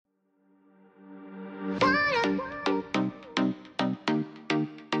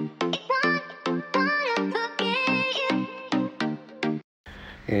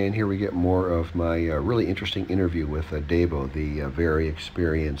And here we get more of my really interesting interview with Davo, the very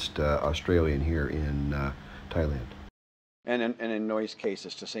experienced Australian here in Thailand. And in Noi's case,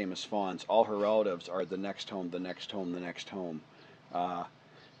 it's the same as Fawn's. All her relatives are the next home, the next home, the next home. Yeah,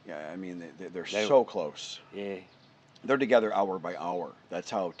 I mean, they're so close. Yeah. They're together hour by hour. That's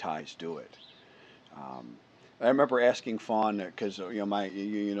how Thais do it. I remember asking Fawn because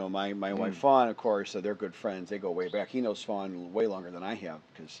my wife Fawn, of course, they're good friends. They go way back. He knows Fawn way longer than I have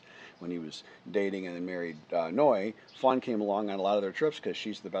because when he was dating and then married Noi, Fawn came along on a lot of their trips because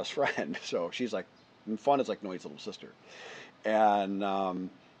she's the best friend. So she's like, Fawn is like Noi's little sister. And I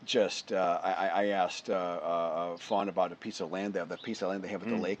asked Fawn about a piece of land. They have that piece of land they have at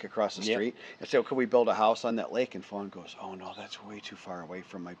the lake across the street. I said, well, could we build a house on that lake? And Fawn goes, oh, no, that's way too far away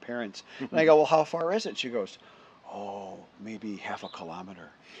from my parents. And I go, well, how far is it? She goes, oh, maybe half a kilometer.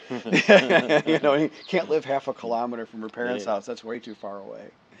 You can't live half a kilometer from her parents' house. That's way too far away.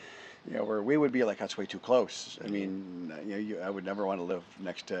 Where we would be like, that's way too close. I mean, I would never want to live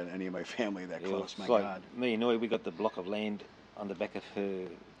next to any of my family that close. My God. Me and Noi, we got the block of land on the back of her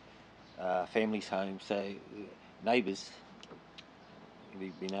family's home, so neighbours.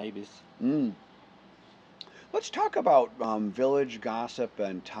 We'd be neighbours. Let's talk about village gossip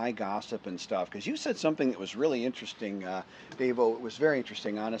and Thai gossip and stuff, because you said something that was really interesting, Davo. It was very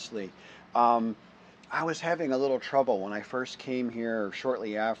interesting, honestly. I was having a little trouble when I first came here, or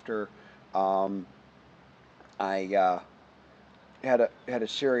shortly after. I had a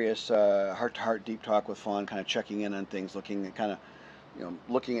serious heart-to-heart deep talk with Fawn, kind of checking in on things, looking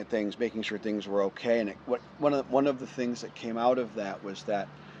at things, making sure things were okay. And one of the things that came out of that was that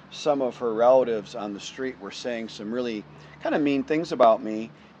some of her relatives on the street were saying some really kind of mean things about me,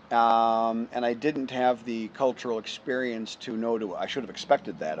 and I didn't have the cultural experience to know. I should have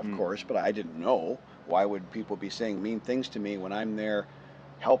expected that, of course, but I didn't know. Why would people be saying mean things to me when I'm there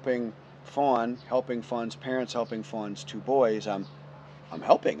helping Fawn, helping Fawn's parents, helping Fawn's two boys? I'm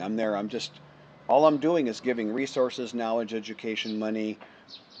helping. I'm there. All I'm doing is giving resources, knowledge, education, money.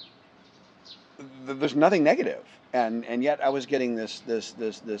 There's nothing negative, and yet I was getting this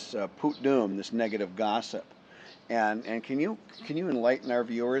poot doom, this negative gossip. And can you enlighten our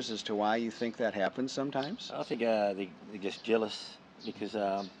viewers as to why you think that happens sometimes? I think they're just jealous because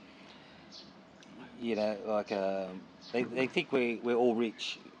they think we're all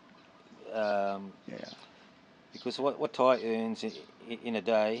rich. Because what Thai earns in a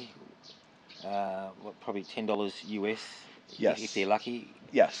day, probably $10 US. Yes. If they're lucky.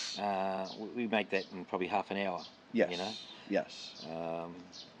 Yes. We make that in probably half an hour. Yes. Yes.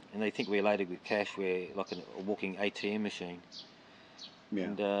 And they think we're loaded with cash. We're like a walking ATM machine. Yeah.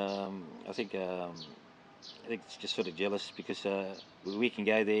 And I think it's just sort of jealous because we can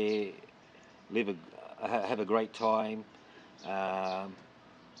go there, have a great time, and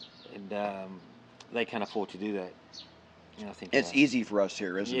they can't afford to do that. I think it's easy for us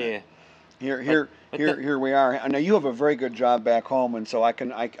here, isn't it? Yeah. Here we are. Now you have a very good job back home, and so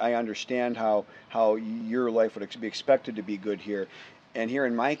I understand how your life would be expected to be good here. And here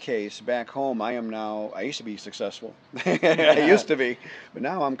in my case, back home, I used to be successful. I used to be, but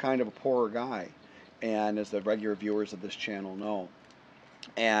now I'm kind of a poorer guy, and as the regular viewers of this channel know.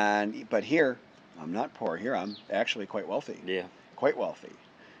 But here, I'm not poor. Here I'm actually quite wealthy. Yeah. Quite wealthy,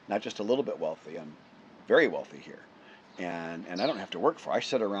 not just a little bit wealthy. I'm very wealthy here. And I don't have to work for it. I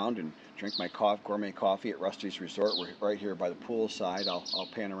sit around and drink my gourmet coffee at Rusty's Resort. We're right here by the pool side. I'll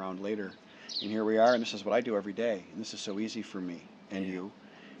pan around later. And here we are, and this is what I do every day. And this is so easy for me and you.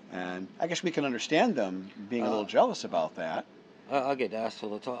 And I guess we can understand them being a little jealous about that. I get asked all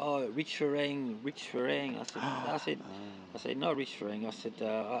the time, oh, rich Farang, rich Farang. I said, not rich Farang. I said,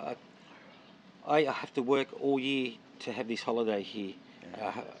 I have to work all year to have this holiday here. I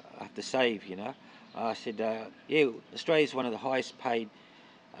have to save, I said, Australia is one of the highest paid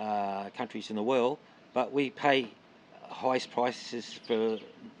countries in the world, but we pay highest prices for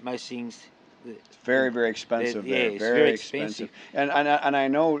most things. It's very, very expensive. It's very expensive. And I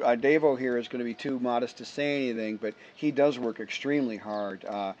know Davo here is going to be too modest to say anything, but he does work extremely hard.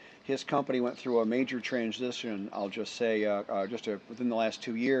 His company went through a major transition, I'll just say, within the last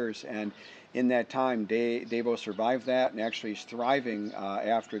 2 years, and in that time, Davo survived that and actually is thriving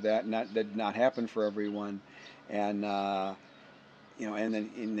after that. And that did not happen for everyone. And and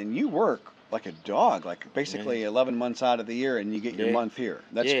then you work like a dog, like basically 11 months out of the year, and you get your month here.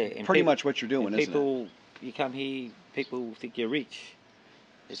 That's pretty much what you're doing, isn't it? You come here, people think you're rich.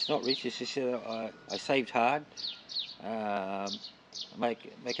 It's not rich. It's just I saved hard.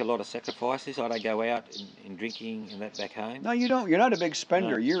 make a lot of sacrifices. I don't go out and drinking and that back home. No, you don't. You're not a big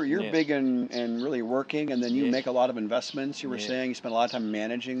spender. No, You're yeah, big in really working, and then you yeah, make a lot of investments. You were yeah. saying you spend a lot of time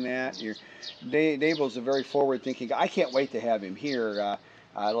managing that. Davo's a very forward-thinking guy. I can't wait to have him here.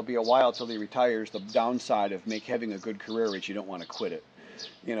 It'll be a while till he retires. The downside of having a good career is you don't want to quit it.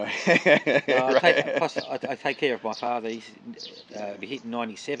 You know, right? I take care of my father. He's be hitting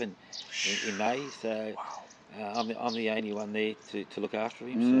 97 in May, so Wow. I'm the only one there to look after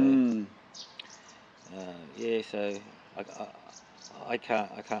him. Mm. So yeah, so I, I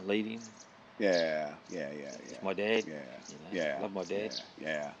can't leave him. Yeah. It's my dad. Yeah. You know, Yeah. love my dad.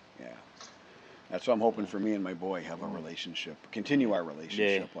 Yeah. That's what I'm hoping for me and my boy have a relationship, continue our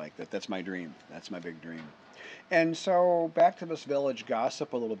relationship like that. That's my dream. That's my big dream. And so back to this village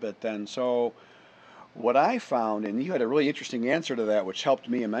gossip a little bit then. So what I found, and you had a really interesting answer to that, which helped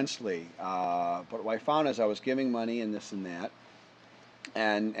me immensely. But what I found is I was giving money and this and that,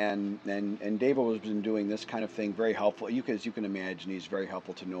 and Davo has been doing this kind of thing, very helpful. As you can imagine, he's very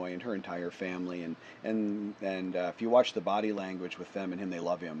helpful to Noi and her entire family. And if you watch the body language with them and him, they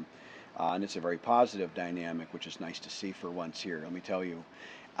love him. And it's a very positive dynamic, which is nice to see for once here, let me tell you.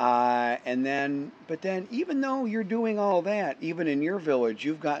 But then, even though you're doing all that, even in your village,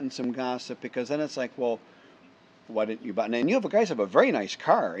 you've gotten some gossip because then it's like, well, why didn't you buy? And you guys have a very nice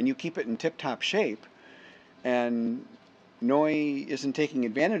car, and you keep it in tip-top shape, and Noi isn't taking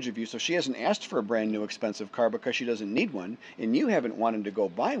advantage of you, so she hasn't asked for a brand new expensive car because she doesn't need one, and you haven't wanted to go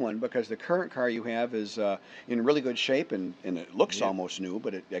buy one because the current car you have is in really good shape, and it looks almost new,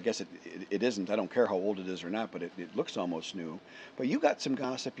 but I guess it isn't. I don't care how old it is or not, but it looks almost new. But you got some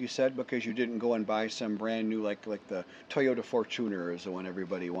gossip, you said, because you didn't go and buy some brand new, like the Toyota Fortuner is the one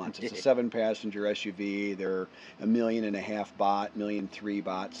everybody wants. It's a 7-passenger SUV. They're $1.5 million baht, $1.3 million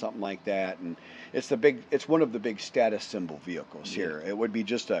baht, something like that, and it's one of the big status symbol vehicles here. It would be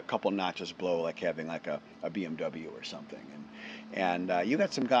just a couple notches below, like having like a BMW or something. And you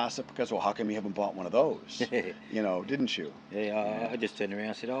got some gossip because, well, how come you haven't bought one of those? Didn't you? Yeah, I just turned around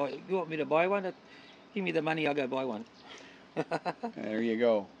and said, "Oh, you want me to buy one? Give me the money, I'll go buy one." There you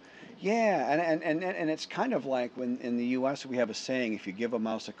go. Yeah, and it's kind of like when in the U.S. we have a saying: if you give a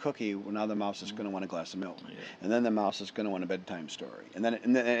mouse a cookie, well, now the mouse is going to want a glass of milk, and then the mouse is going to want a bedtime story, and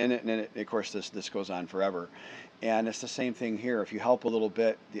then of course this goes on forever, and it's the same thing here. If you help a little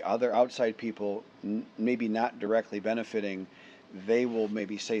bit, the other outside people, maybe not directly benefiting, they will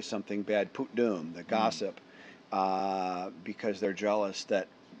maybe say something bad, put doom, the gossip, because they're jealous that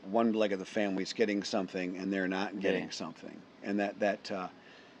one leg of the family is getting something and they're not getting something, and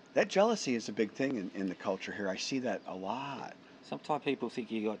that jealousy is a big thing in the culture here. I see that a lot. Sometimes people think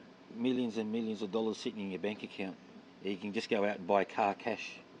you got millions and millions of dollars sitting in your bank account. You can just go out and buy a car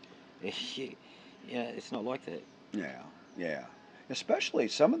cash. It's not like that. Yeah. Especially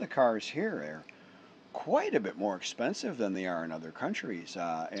some of the cars here are quite a bit more expensive than they are in other countries.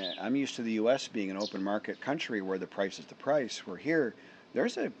 I'm used to the U.S. being an open market country where the price is the price. Where here,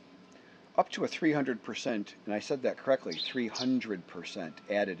 there's up to a 300%, and I said that correctly, 300%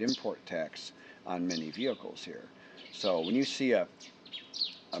 added import tax on many vehicles here. So when you see a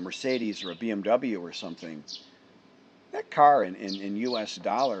Mercedes or a BMW or something, that car in U.S.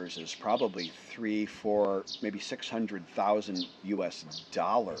 dollars is probably 3, 4, maybe 600,000 U.S.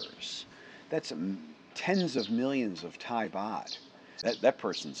 dollars. That's tens of millions of Thai baht. That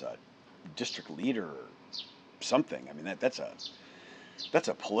person's a district leader or something. I mean, that's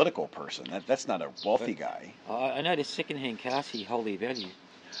a political person. That's not a wealthy guy. I noticed second-hand cars here hold their value.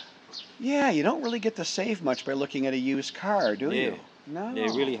 Yeah, you don't really get to save much by looking at a used car, do you? No. They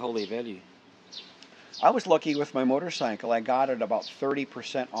really hold their value. I was lucky with my motorcycle. I got it about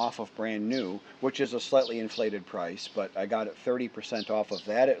 30% off of brand new, which is a slightly inflated price, but I got it 30% off of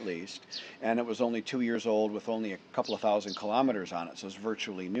that at least, and it was only 2 years old with only a couple of thousand kilometers on it, so it's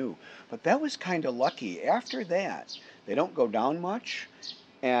virtually new. But that was kind of lucky. After that, they don't go down much,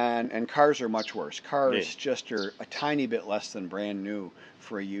 and cars are much worse. Cars just are a tiny bit less than brand new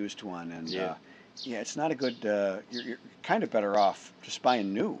for a used one, and it's not a good. You're kind of better off just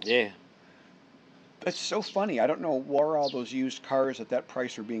buying new. Yeah. That's so funny. I don't know where all those used cars at that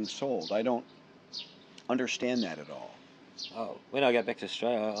price are being sold. I don't understand that at all. Oh, when I go back to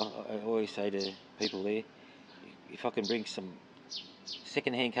Australia, I always say to people there, if I can bring some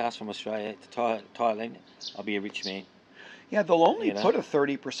second-hand cars from Australia to Thailand, I'll be a rich man. Yeah, they'll only put a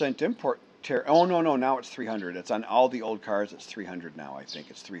 30% import tariff. Oh no, now it's 300. It's on all the old cars. It's 300 now. I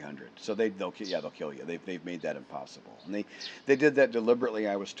think it's 300. So they'll kill you. They've made that impossible, and they did that deliberately.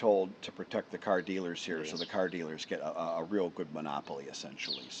 I was told to protect the car dealers here, so the car dealers get a real good monopoly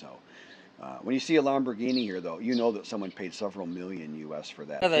essentially. So When you see a Lamborghini here, though, you know that someone paid several million US for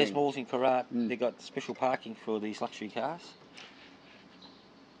that Those thing. malls in Korat, they got special parking for these luxury cars.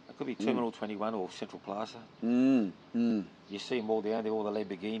 It could be Terminal 21 or Central Plaza. You see them all down there, all the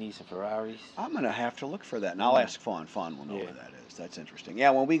Lamborghinis and Ferraris. I'm going to have to look for that. And I'll ask Fawn. Fawn will know where that is. That's interesting.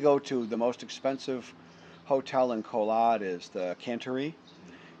 Yeah, when we go to the most expensive hotel in Kolat is the Canterie.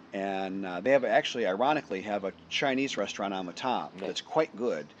 And they have actually, ironically, have a Chinese restaurant on the top that's quite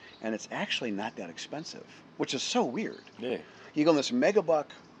good. And it's actually not that expensive, which is so weird. Yeah. You go in this megabuck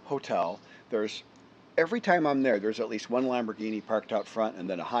hotel, every time I'm there, there's at least one Lamborghini parked out front and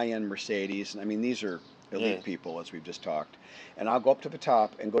then a high-end Mercedes. And I mean, these are elite people, as we've just talked. And I'll go up to the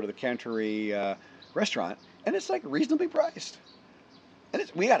top and go to the Canterie restaurant, and it's like reasonably priced. And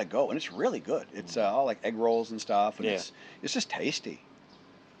we got to go, and it's really good. It's all like egg rolls and stuff, and it's just tasty.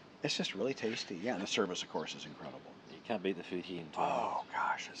 It's just really tasty. Yeah, and the service, of course, is incredible. You can't beat the food here in Thailand. Oh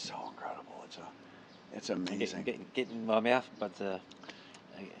gosh, it's so incredible. It's amazing. Getting in my mouth, but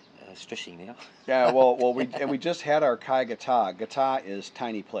stretching now. Yeah, well, we just had our kai gata. Gata is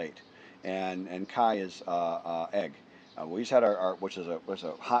tiny plate, and kai is egg. We just had our which is a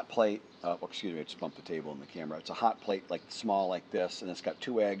hot plate. Excuse me, I just bumped the table in the camera. It's a hot plate, like small like this, and it's got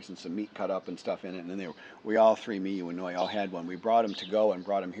 2 eggs and some meat cut up and stuff in it. And then we all three, me, you, and Noi, all had one. We brought them to go and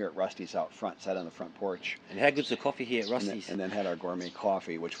brought them here at Rusty's out front, sat on the front porch. And how good's the coffee here at Rusty's? And then had our gourmet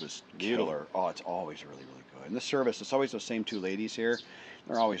coffee, which was killer. Oh, it's always really, really good. And the service, it's always those same 2 ladies here.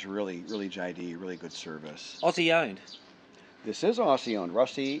 They're always really, really JD, really good service. Aussie owned. This is Aussie owned.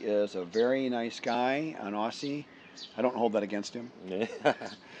 Rusty is a very nice guy, an Aussie. I don't hold that against him. Yeah.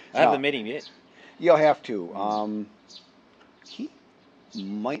 I haven't met him yet. You'll have to. He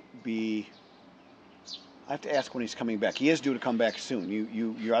might be. I have to ask when he's coming back. He is due to come back soon.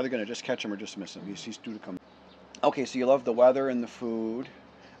 You're either going to just catch him or just miss him. He's due to come. Okay, so you love the weather and the food.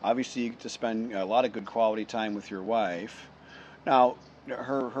 Obviously, you get to spend a lot of good quality time with your wife. Now,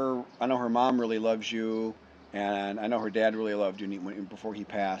 I know her mom really loves you. And I know her dad really loved you before he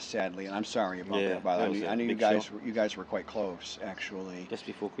passed, sadly. And I'm sorry about that. But I knew you guys were quite close, actually. Just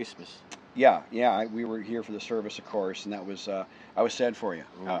before Christmas. Yeah. We were here for the service, of course, and that was I was sad for you.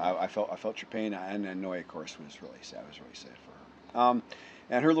 I felt your pain, and Noi, of course, was really sad. I was really sad for her.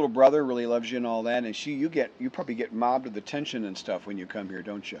 And her little brother really loves you and all that. And you probably get mobbed with attention and stuff when you come here,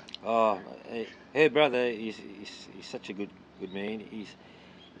 don't you? Oh, her brother is such a good man.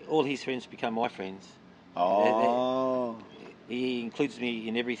 All his friends become my friends. Oh. He includes me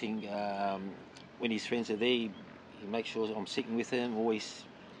in everything. When his friends are there, he makes sure I'm sitting with him. Always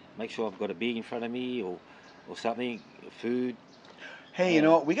make sure I've got a beer in front of me or something, food. Hey, you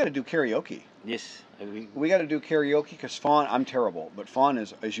know what? We got to do karaoke. Yes. We got to do karaoke because Fawn, I'm terrible, but Fawn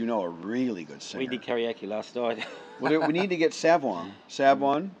is, as you know, a really good singer. We did karaoke last night. Well, we need to get Savwan,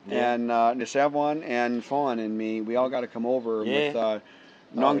 and Savwan and Fawn and me. We all got to come over with.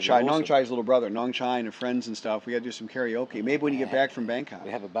 Nong Chai's little brother, Nong Chai and friends and stuff. We got to do some karaoke. Maybe when you get back from Bangkok.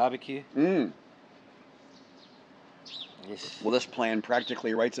 We have a barbecue. Yes. Well, this plan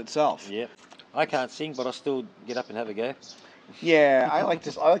practically writes itself. Yep. I can't sing, but I'll still get up and have a go. Yeah, I like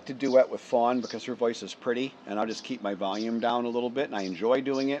to duet with Fawn because her voice is pretty, and I'll just keep my volume down a little bit, and I enjoy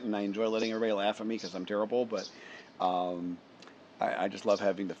doing it, and I enjoy letting everybody laugh at me because I'm terrible, but I just love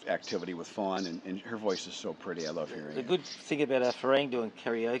having the activity with Fawn, and her voice is so pretty. I love hearing it. The good thing about Farang doing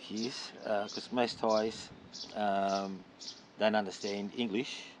karaoke is, because most Thais don't understand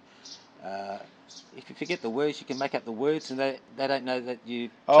English, if you forget the words, you can make up the words, and they don't know that you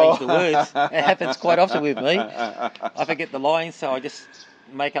changed the words. It happens quite often with me. I forget the lines, so I just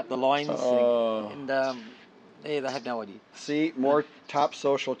make up the lines, and they have no idea. See, more top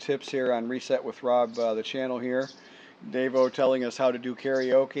social tips here on Reset with Rob, the channel here. Davo telling us how to do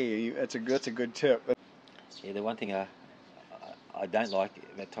karaoke. That's a good tip. Yeah, the one thing I don't like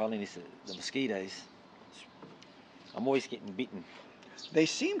about Thailand is the mosquitoes. I'm always getting bitten. They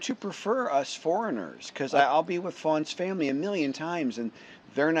seem to prefer us foreigners because I'll be with Fawn's family a million times and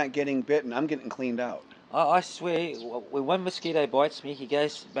they're not getting bitten. I'm getting cleaned out. I swear, when one mosquito bites me, he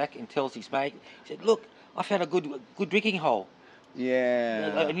goes back and tells his mate, he said, "Look, I found a good drinking hole."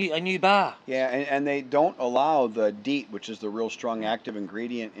 Yeah. A new bar. Yeah, and they don't allow the DEET, which is the real strong active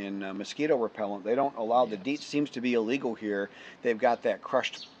ingredient in mosquito repellent. They don't allow the DEET. Seems to be illegal here. They've got that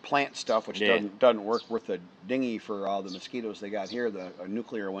crushed plant stuff, which doesn't work worth a dinghy for all the mosquitoes they got here, the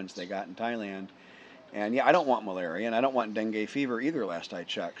nuclear ones they got in Thailand. And yeah, I don't want malaria, and I don't want dengue fever either. Last I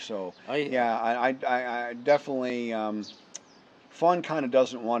checked, so I definitely. Fawn kind of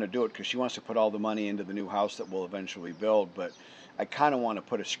doesn't want to do it because she wants to put all the money into the new house that we'll eventually build, but I kind of want to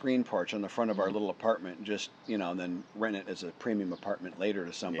put a screen porch on the front of our little apartment, just, and then rent it as a premium apartment later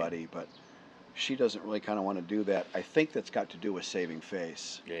to somebody. But she doesn't really kind of want to do that. I think that's got to do with saving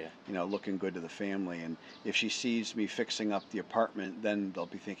face. Yeah. You know, looking good to the family. And if she sees me fixing up the apartment, then they'll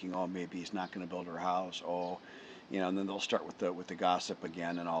be thinking, oh, maybe he's not going to build her house. Oh, you know, and then they'll start with the gossip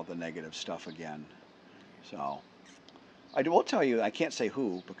again and all the negative stuff again. So I will tell you, I can't say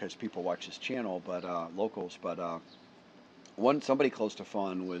who because people watch this channel, but locals. But somebody close to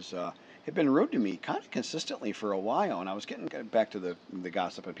Fawn was had been rude to me kind of consistently for a while, and I was getting back to the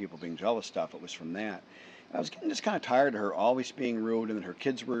gossip and people being jealous stuff. It was from that. I was getting just kind of tired of her always being rude, and then her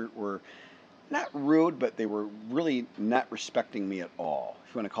kids were not rude, but they were really not respecting me at all.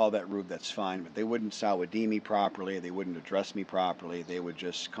 If you want to call that rude, that's fine, but they wouldn't sawadee me properly. They wouldn't address me properly. They would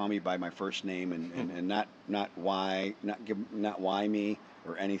just call me by my first name and not why me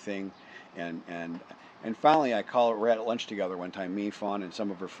or anything. And finally, we're at lunch together one time, me, Fawn, and some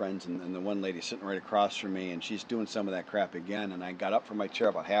of her friends, and the one lady sitting right across from me, and she's doing some of that crap again. And I got up from my chair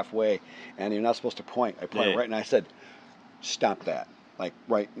about halfway, and you're not supposed to point. I pointed right, and I said, "Stop that!" Like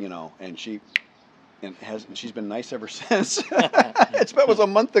right, you know. And she's been nice ever since. It was a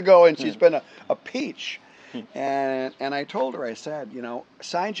month ago, and she's been a peach. And I told her, I said, you know,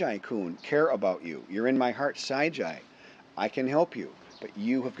 Saijai-kun, care about you. You're in my heart, Saijai. I can help you, but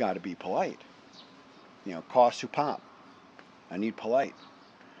you have got to be polite. You know, ka supap. I need polite.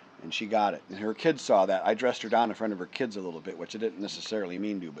 And she got it. And her kids saw that. I dressed her down in front of her kids a little bit, which I didn't necessarily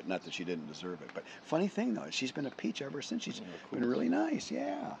mean to, but not that she didn't deserve it. But funny thing, though, she's been a peach ever since. She's been really nice,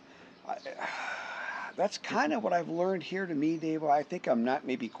 yeah. That's kind of what I've learned here to me, Davo. I think I'm not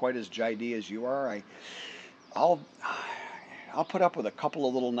maybe quite as JD as you are. I'll put up with a couple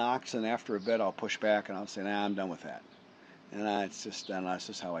of little knocks, and after a bit, I'll push back, and I'll say, nah, I'm done with that. And that's just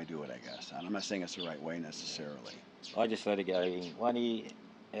how I do it, I guess. And I'm not saying it's the right way necessarily. I just let it go in one ear,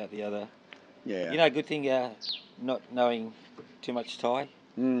 out the other. Yeah. You know, good thing not knowing too much Thai.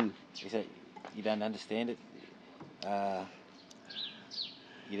 Is that you don't understand it.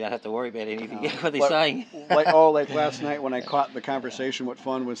 You don't have to worry about anything what they're saying. like last night when I caught the conversation, what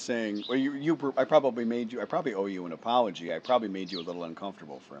Fawn was saying. Well, I probably owe you an apology. I probably made you a little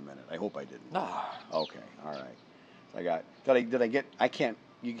uncomfortable for a minute. I hope I didn't. No. Okay, all right.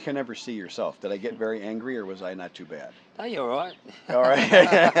 You can never see yourself. Did I get very angry, or was I not too bad? Oh, you're all right. All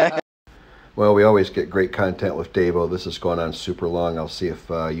right. Well, we always get great content with Davo. This has gone on super long. I'll see if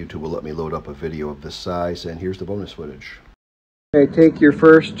YouTube will let me load up a video of this size, and here's the bonus footage. Okay, take your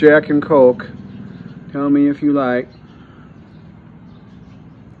first Jack and Coke. Tell me if you like.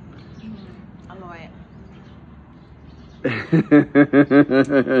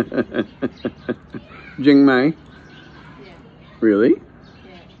 Jing Mai? Yeah. Really?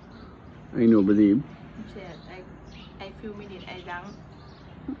 Yeah. I no believe. Yeah, I few minutes I done.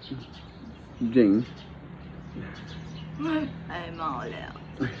 Jing. I'm all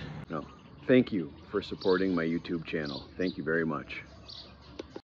out. No. Thank you for supporting my YouTube channel. Thank you very much.